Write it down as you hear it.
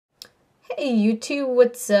Hey YouTube,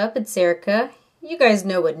 what's up? It's Erica. You guys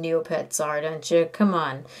know what Neopets are, don't you? Come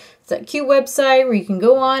on. It's that cute website where you can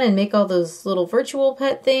go on and make all those little virtual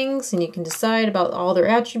pet things and you can decide about all their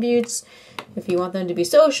attributes. If you want them to be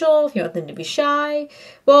social, if you want them to be shy.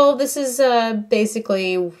 Well, this is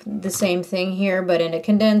basically the same thing here, but in a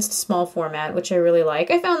condensed small format, which I really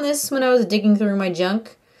like. I found this when I was digging through my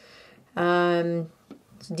junk.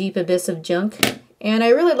 Deep abyss of junk. And I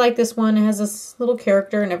really like this one. It has this little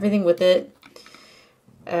character and everything with it.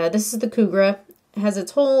 This is the Kougra. It has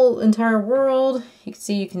its whole entire world. You can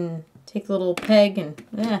see you can take the little peg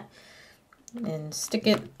and stick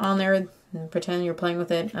it on there and pretend you're playing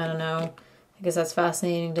with it. I don't know. I guess that's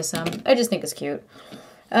fascinating to some. I just think it's cute.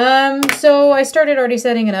 So I started already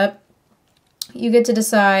setting it up. You get to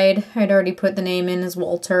decide. I'd already put the name in as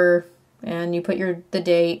Walter, and you put the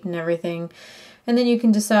date and everything. And then you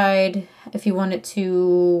can decide if you want it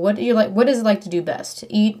to, what does it like to do best?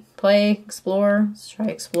 Eat, play, explore. Let's try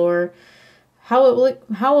explore. How will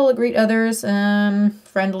it greet others?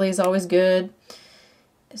 Friendly is always good.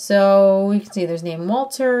 So you can see there's name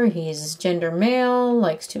Walter. He's gender male,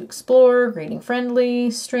 likes to explore, greeting friendly,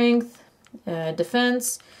 strength,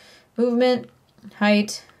 defense, movement,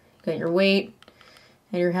 height. You got your weight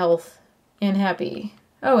and your health and happy.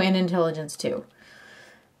 Oh, and intelligence too.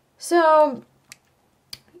 So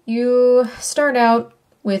you start out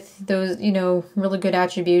with those, really good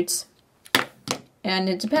attributes. And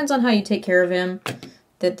it depends on how you take care of him,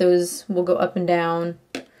 that those will go up and down.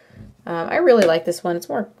 I really like this one. It's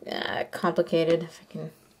more complicated.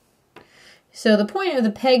 So the point of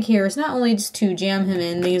the peg here is not only just to jam him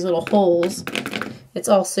in these little holes, it's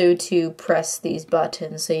also to press these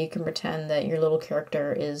buttons so you can pretend that your little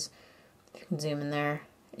character is, if you can zoom in there,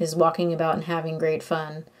 is walking about and having great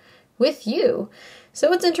fun with you.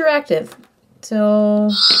 So it's interactive. So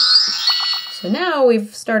now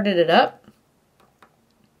we've started it up.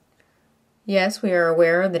 Yes, we are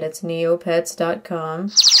aware that it's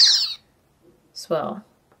neopets.com. Swell.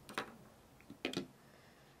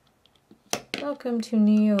 Welcome to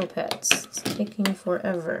Neopets. It's taking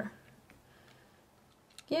forever.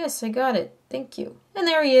 Yes, I got it. Thank you. And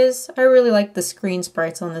there he is. I really like the screen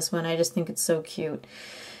sprites on this one. I just think it's so cute.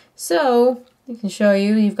 So I can show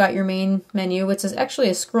you. You've got your main menu, which is actually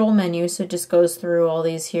a scroll menu, so it just goes through all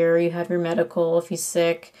these here. You have your medical if he's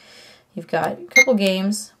sick. You've got a couple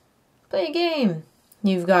games. Play a game.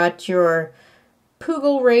 You've got your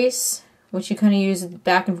Poogle race, which you kind of use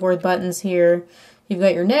back and forth buttons here. You've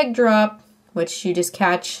got your neg drop, which you just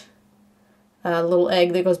catch a little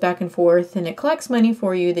egg that goes back and forth, and it collects money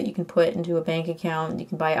for you that you can put into a bank account. You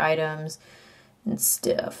can buy items and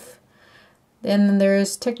stuff. Then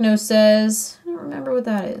there's Techno Says. I don't remember what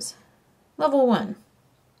that is. Level 1.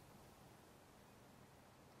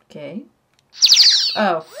 Okay.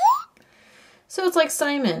 Oh. So it's like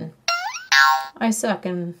Simon. I suck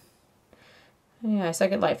I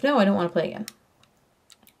suck at life. No, I don't want to play again.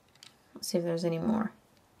 Let's see if there's any more.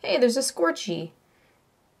 Hey, there's a Scorchy.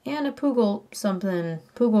 And a Poogle something.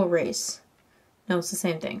 Poogle race. No, it's the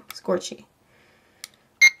same thing. Scorchy.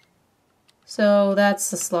 So that's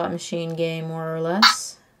the slot machine game, more or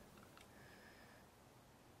less.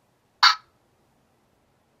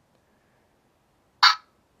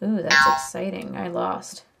 Ooh, that's exciting. I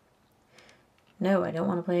lost. No, I don't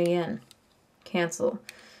want to play again. Cancel.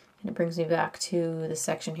 And it brings me back to this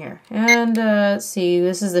section here. And let's see,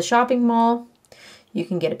 this is the shopping mall. You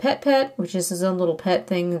can get a pet, which is his own little pet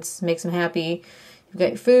thing that makes him happy. You've got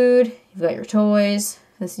your food. You've got your toys.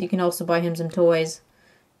 You can also buy him some toys.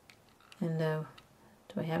 And do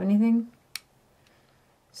I have anything?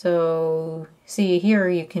 So, see here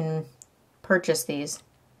you can purchase these.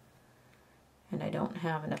 And I don't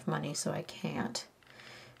have enough money, so I can't.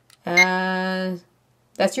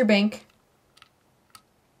 That's your bank.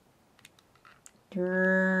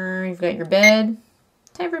 You've got your bed.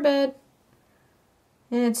 Time for bed.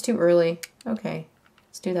 And it's too early. Okay.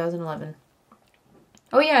 It's 2011.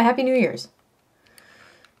 Oh yeah, Happy New Year's.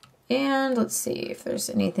 And let's see if there's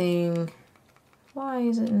anything. Why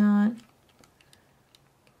is it not?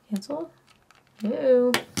 Cancel?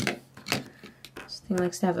 Ew. This thing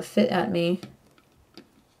likes to have a fit at me.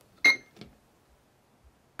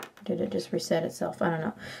 Did it just reset itself? I don't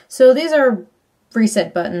know. So these are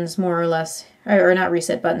reset buttons, more or less. Or not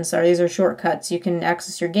reset buttons, sorry. These are shortcuts. You can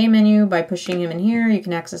access your game menu by pushing him in here. You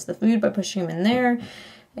can access the food by pushing him in there.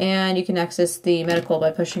 And you can access the medical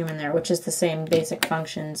by pushing him in there, which is the same basic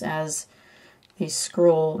functions as the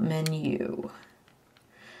scroll menu.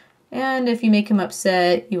 And if you make him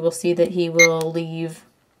upset, you will see that he will leave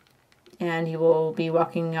and he will be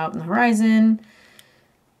walking out in the horizon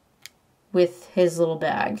with his little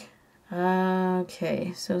bag.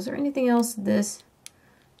 Okay, so is there anything else this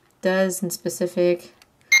does in specific?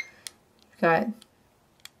 We've got,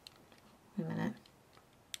 wait a minute.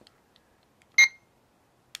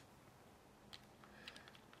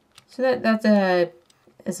 So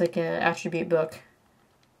it's like an attribute book.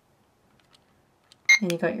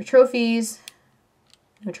 And you got your trophies,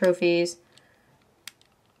 no trophies.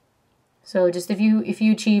 So just if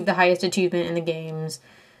you achieve the highest achievement in the games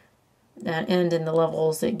and in the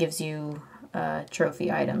levels, it gives you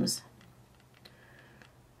trophy items.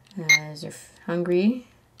 As you're hungry,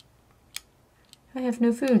 I have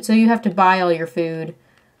no food, so you have to buy all your food.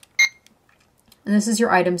 And this is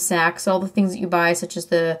your item sack, so all the things that you buy, such as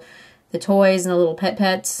the toys and the little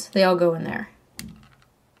pets, they all go in there.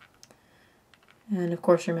 And of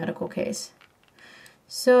course your medical case.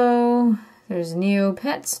 So there's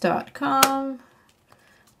neopets.com.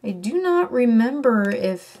 I do not remember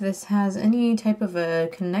if this has any type of a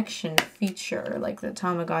connection feature, like the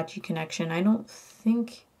Tamagotchi connection. I don't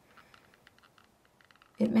think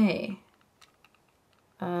it may.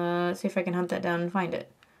 Let's see if I can hunt that down and find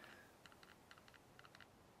it.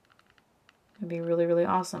 It'd be really, really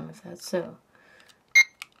awesome if that's so.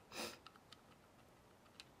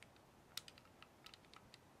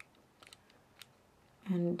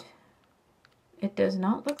 And it does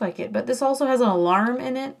not look like it, but this also has an alarm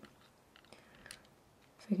in it.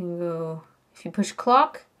 If I can go, if you push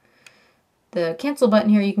clock, the cancel button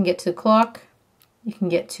here, you can get to clock, you can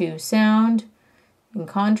get to sound, you can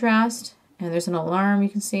contrast, and there's an alarm you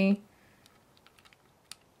can see. You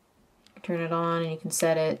can turn it on and you can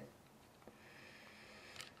set it.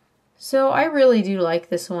 So I really do like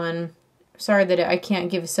this one. Sorry that I can't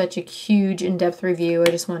give such a huge in-depth review. I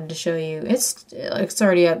just wanted to show you. It's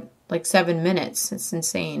already at like 7 minutes. It's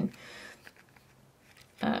insane.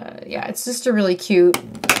 Yeah, it's just a really cute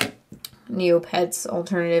Neopets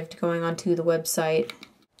alternative to going onto the website.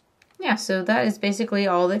 Yeah, so that is basically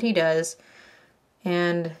all that he does.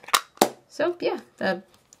 And so, yeah,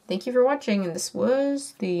 thank you for watching. And this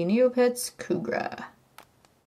was the Neopets Kougra.